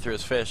not good. He threw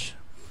his fish.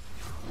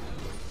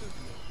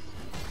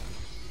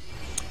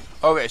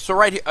 Okay, so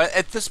right here,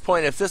 at this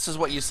point, if this is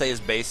what you say is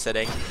base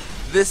sitting,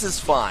 this is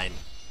fine.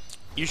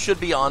 You should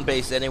be on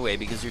base anyway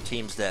because your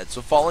team's dead.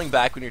 So falling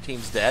back when your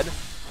team's dead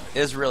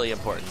is really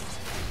important.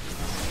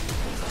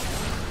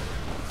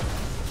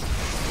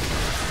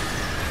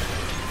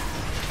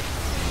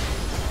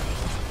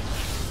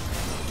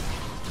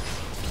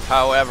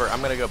 However, I'm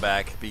going to go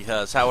back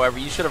because, however,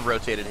 you should have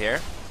rotated here.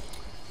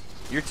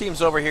 Your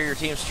team's over here, your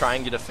team's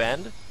trying to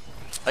defend.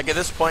 Like at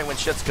this point when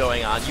shit's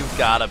going on, you've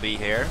got to be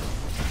here.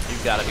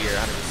 You've got to be here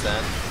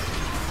 100%.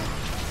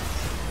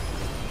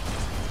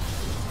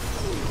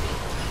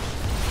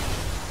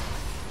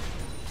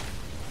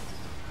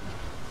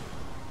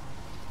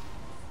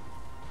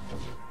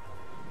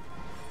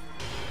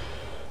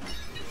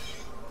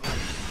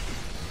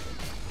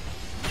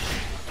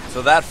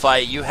 So that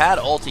fight, you had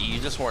ulti, you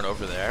just weren't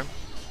over there.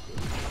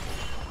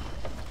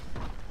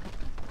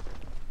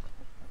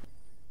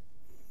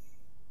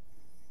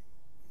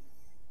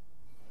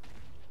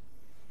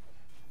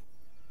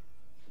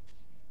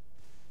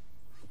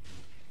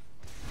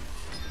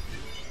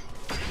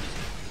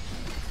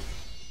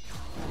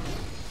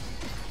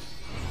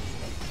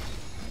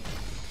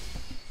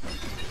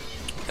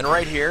 And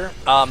right here,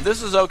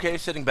 this is okay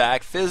sitting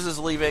back. Fizz is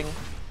leaving.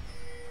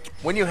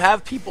 When you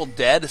have people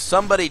dead,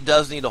 somebody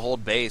does need to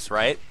hold base,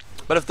 right?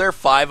 But if they're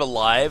 5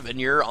 alive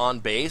and you're on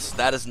base,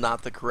 that is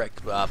not the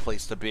correct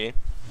place to be.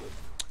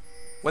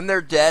 When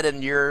they're dead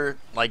and you're,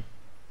 like,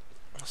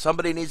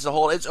 somebody needs to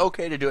hold, it's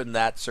okay to do it in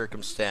that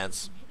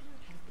circumstance.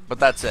 But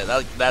that's it.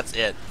 That's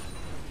it.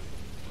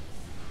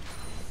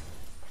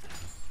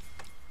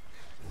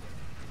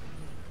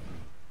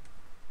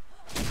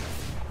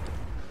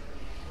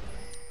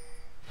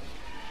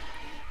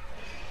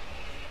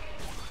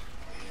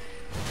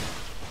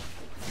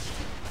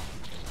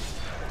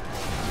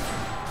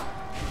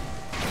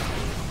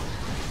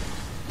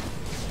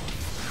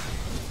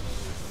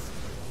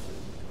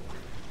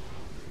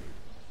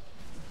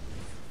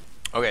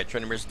 Okay,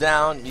 Trinimer's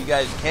down. You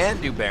guys can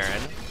do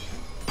Baron.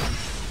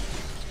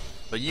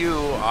 But you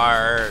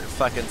are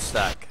fucking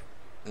stuck.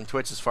 And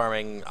Twitch is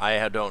farming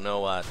I don't know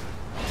what.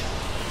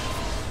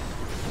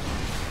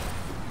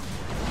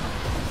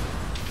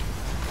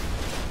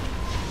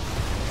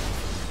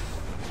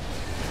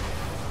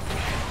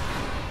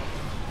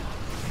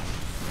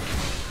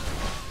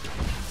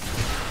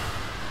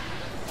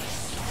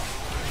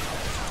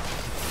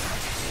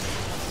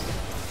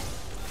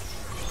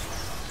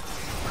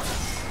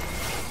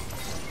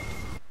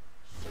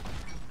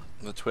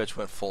 The Twitch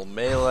went full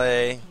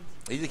melee.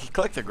 He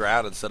clicked the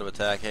ground instead of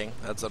attacking.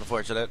 That's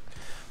unfortunate.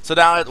 So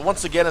now,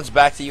 once again, it's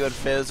back to you and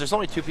Fizz. There's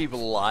only 2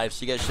 people alive,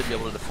 so you guys should be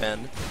able to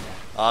defend.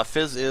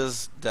 Fizz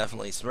is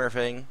definitely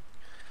smurfing,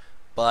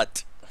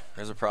 but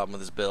there's a problem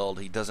with his build.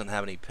 He doesn't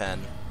have any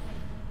pen.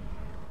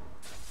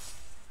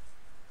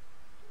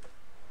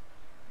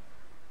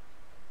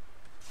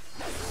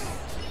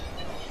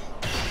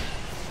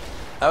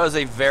 That was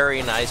a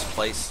very nice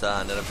place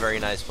stun and a very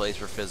nice place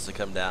for Fizz to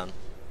come down.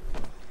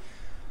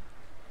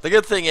 The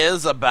good thing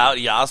is about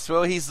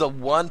Yasuo, he's the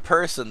one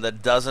person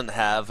that doesn't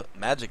have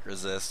magic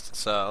resist,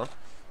 so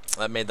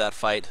that made that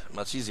fight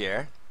much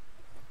easier.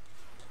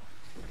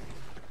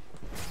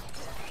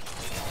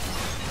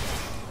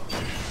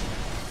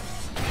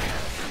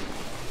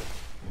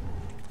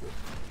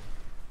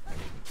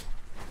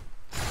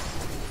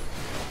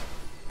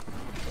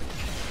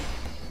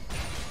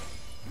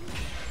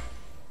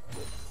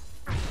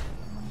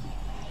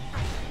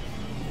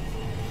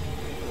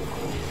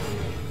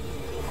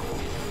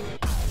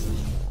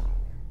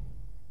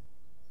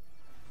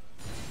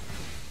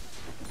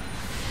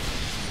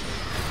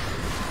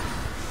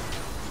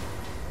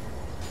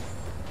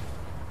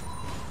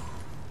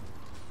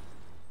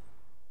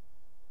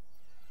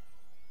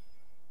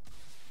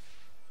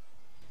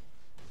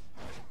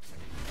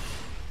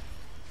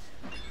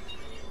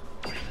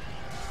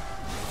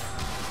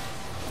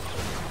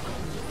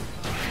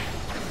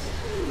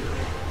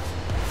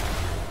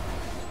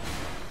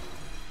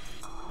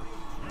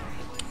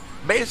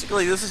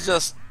 Basically, this is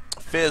just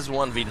Fizz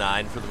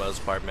 1v9 for the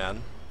most part,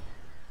 man.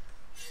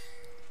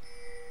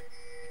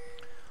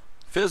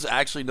 Fizz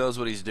actually knows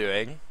what he's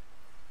doing.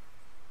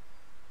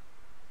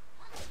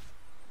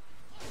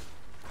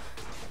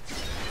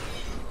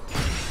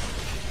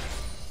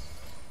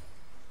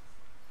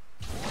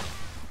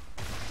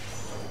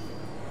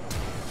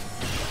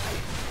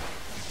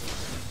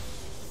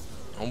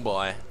 Oh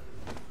boy.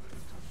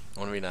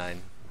 1v9.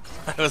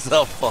 That was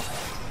helpful.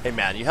 Hey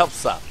man, you helped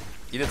sup.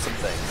 You did some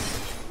things.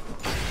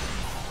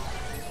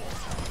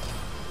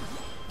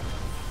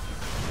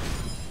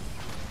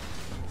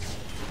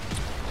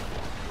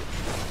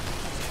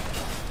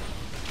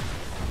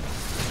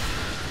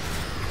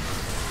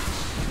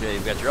 Okay,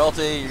 you've got your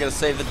ulti, you're gonna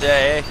save the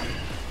day.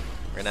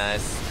 Very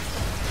nice.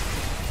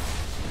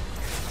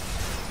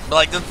 But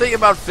like the thing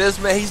about Fizz,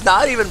 man, he's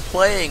not even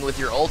playing with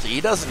your ulti.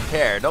 He doesn't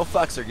care. No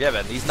fucks are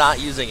given. He's not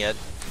using it.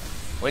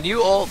 When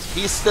you ult,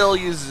 he still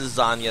uses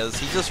Xayahs.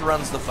 He just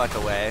runs the fuck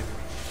away.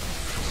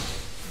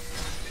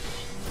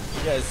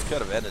 You guys could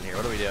have ended here.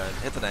 What are we doing?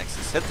 Hit the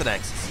Nexus. Hit the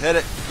Nexus. Hit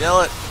it.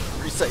 Kill it.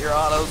 Reset your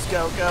autos.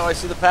 Go, go. I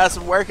see the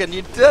passive working.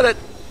 You did it.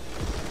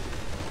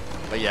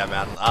 But yeah,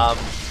 man.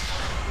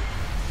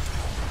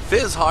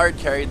 Fizz hard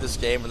carried this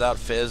game. Without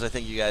Fizz, I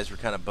think you guys were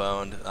kind of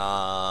boned.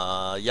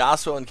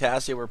 Yasuo and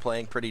Cassia were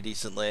playing pretty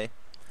decently.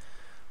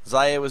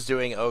 Xayah was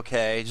doing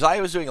okay.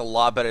 Xayah was doing a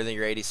lot better than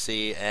your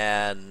ADC,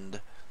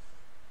 and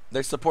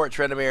their support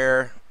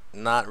Tryndamere,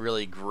 not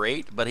really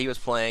great, but he was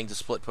playing to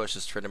split push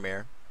his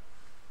Tryndamere.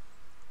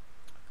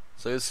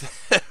 So it was,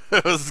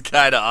 it was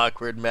kind of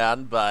awkward,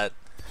 man, but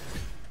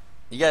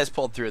you guys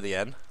pulled through the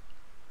end.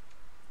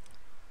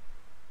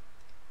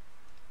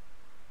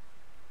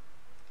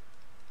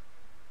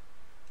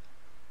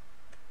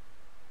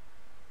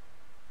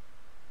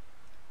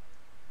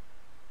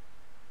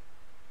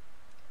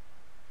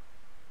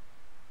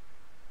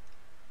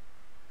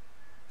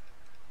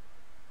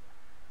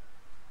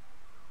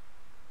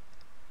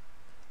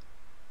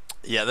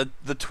 Yeah,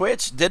 the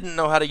Twitch didn't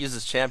know how to use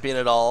his champion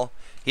at all.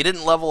 He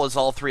didn't level his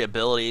all three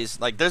abilities.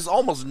 Like, there's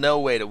almost no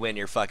way to win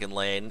your fucking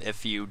lane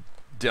if you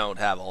don't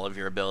have all of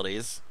your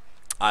abilities.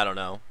 I don't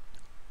know.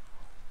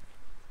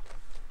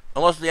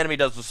 Unless the enemy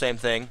does the same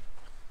thing.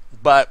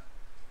 But,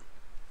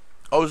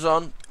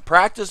 oZown,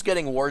 practice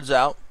getting wards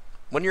out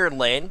when you're in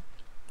lane.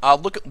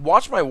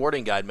 Watch my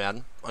warding guide,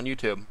 man, on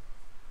YouTube.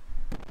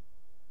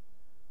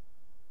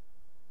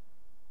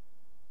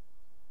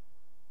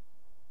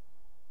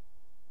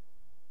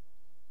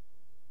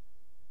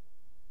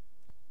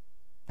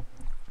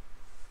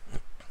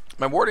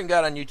 My warding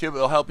guide on YouTube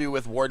will help you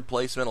with ward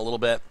placement a little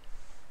bit.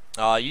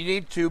 You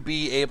need to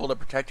be able to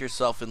protect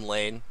yourself in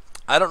lane.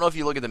 I don't know if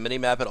you look at the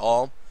minimap at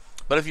all,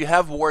 but if you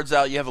have wards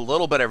out, you have a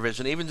little better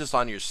vision, even just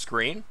on your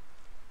screen.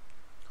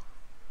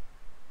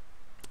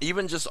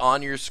 Even just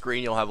on your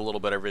screen, you'll have a little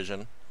better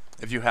vision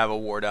if you have a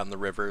ward out in the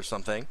river or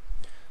something.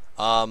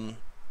 But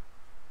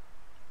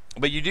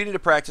you do need to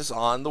practice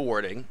on the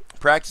warding,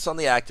 practice on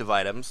the active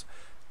items.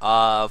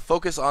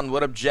 Focus on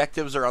what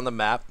objectives are on the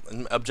map.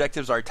 And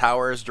objectives are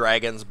towers,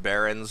 dragons,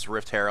 barons,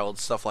 rift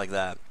heralds, stuff like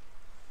that.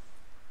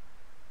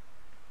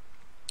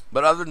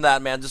 But other than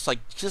that, man,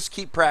 just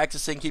keep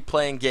practicing, keep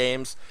playing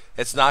games.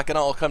 It's not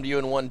gonna all come to you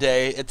in one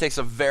day. It takes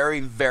a very,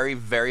 very,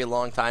 very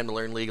long time to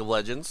learn League of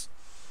Legends.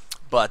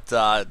 But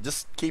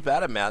just keep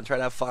at it, man. Try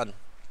to have fun.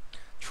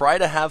 Try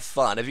to have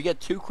fun. If you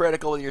get too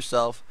critical with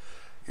yourself,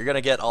 you're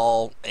gonna get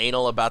all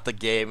anal about the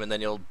game, and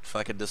then you'll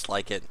fucking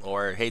dislike it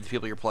or hate the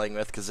people you're playing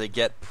with because they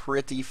get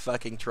pretty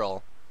fucking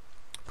troll,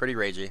 pretty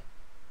ragey.